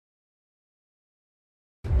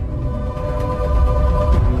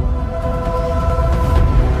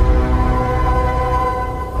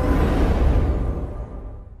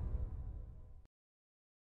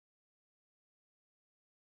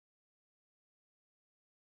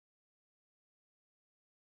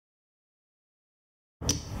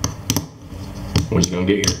When's he gonna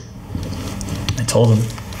get here? I told him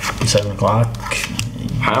 7 o'clock.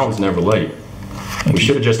 Hound's never late. We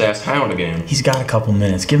should have just asked Hound again. He's got a couple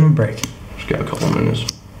minutes. Give him a break. He's got a couple minutes.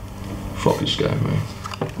 Fuck this guy, man.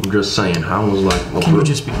 I'm just saying, Hound was like... Can you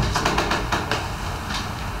just be...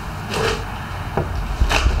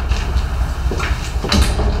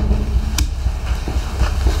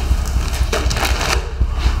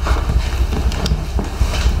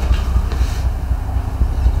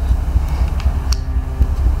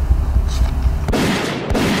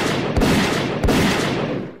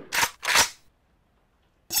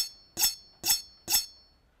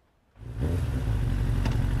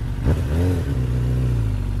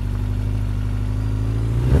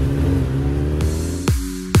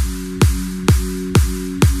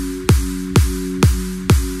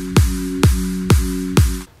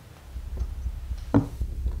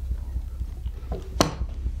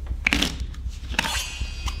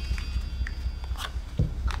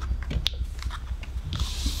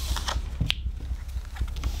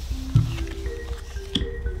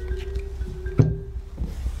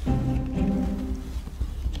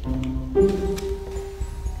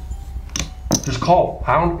 Just call.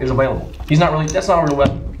 Hound is available. He's not really, that's not a real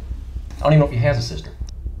weapon. I don't even know if he has a sister.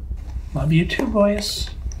 Love you too, boys.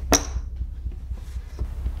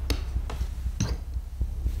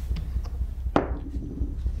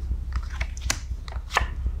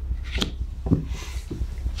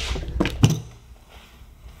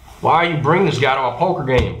 Why you bring this guy to a poker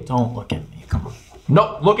game? Don't look at me. Come on.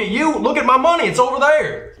 No, look at you. Look at my money. It's over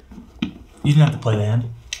there. You didn't have to play the hand.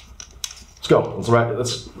 Let's go.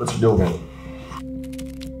 Let's do it again.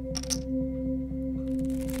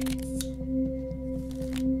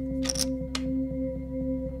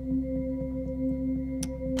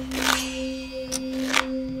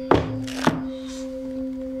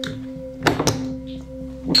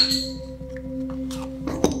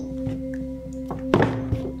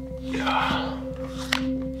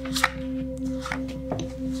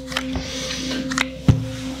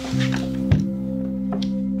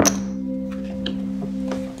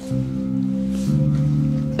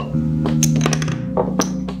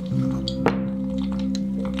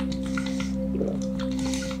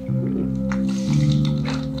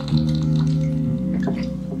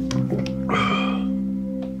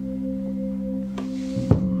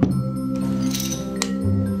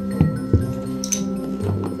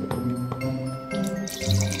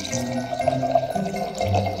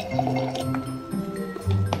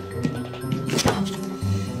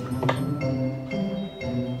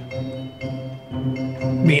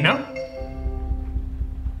 Mina?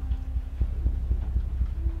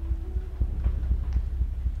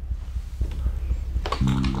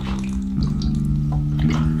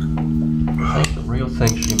 I think the real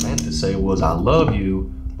thing she meant to say was, I love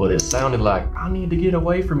you, but it sounded like, I need to get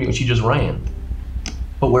away from you, and she just ran.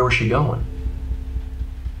 But where was she going?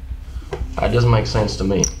 That doesn't make sense to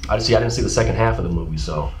me. I didn't see the second half of the movie,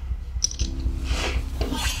 so.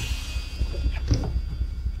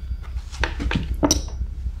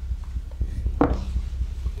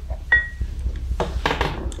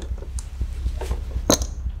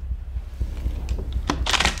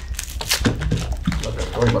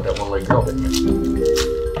 Worry about that one-legged girl, didn't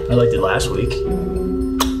you? I liked it last week.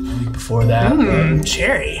 The week before that.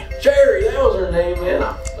 Cherry. Cherry, that was her name, man.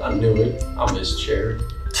 I knew it. I miss Cherry.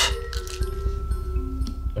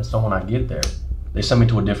 That's the one I get there. They send me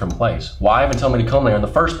to a different place. Why even tell me to come there in the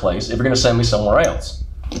first place if you're gonna send me somewhere else?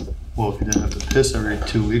 Well, if you didn't have to piss every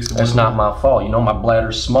 2 weeks. That's not my fault. You know my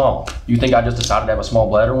bladder's small. You think I just decided to have a small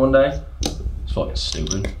bladder one day? It's fucking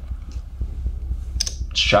stupid.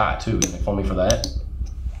 It's shy too. You make fun of me for that?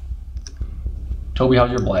 Toby,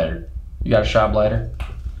 how's your bladder? You got a shy bladder?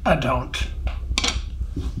 I don't.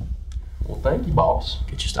 Well, thank you, boss.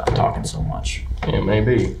 Get you stop talking so much. Yeah,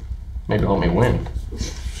 maybe. Maybe help me win.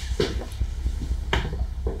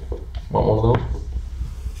 Want one of those?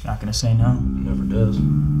 Not gonna say no. Never does.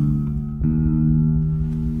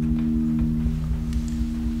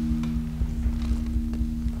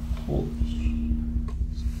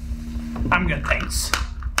 I'm good, thanks.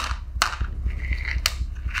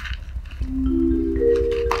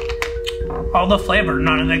 All the flavor,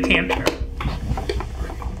 none of the cancer.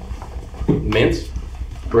 Mint?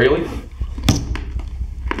 Really?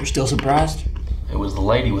 You're still surprised? It was the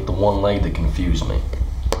lady with the one leg that confused me.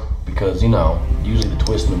 Because, you know, usually the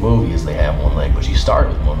twist in the movie is they have one leg, but she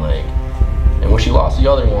started with one leg. And when she lost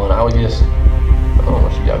the other one, I would guess, I don't know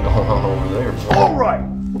what she got going on over there. All right,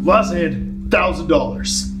 last hand,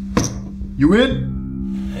 $1,000. You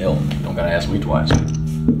in? Hell, you don't gotta ask me twice.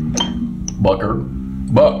 Bucker.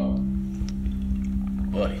 Buck.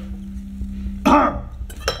 Buddy.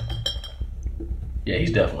 Yeah,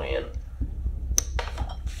 he's definitely in.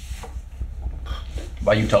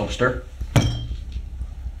 By you, Toaster.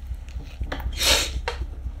 Just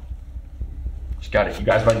got it. You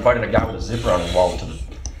guys invited a guy with a zipper on his wallet to the...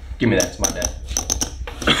 Give me that. It's my dad.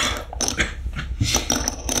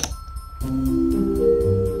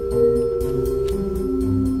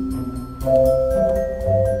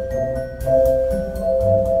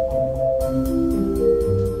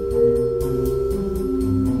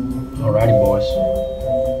 Alrighty, boys.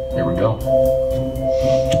 Here we go.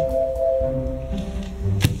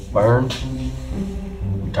 Burn.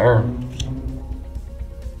 Turn.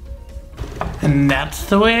 And that's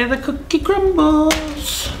the way the cookie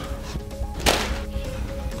crumbles.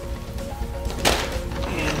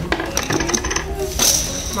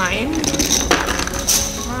 Mine.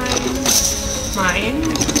 Mine. Mine.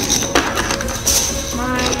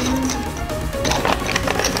 Mine.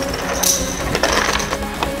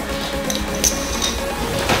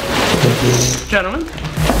 Gentlemen.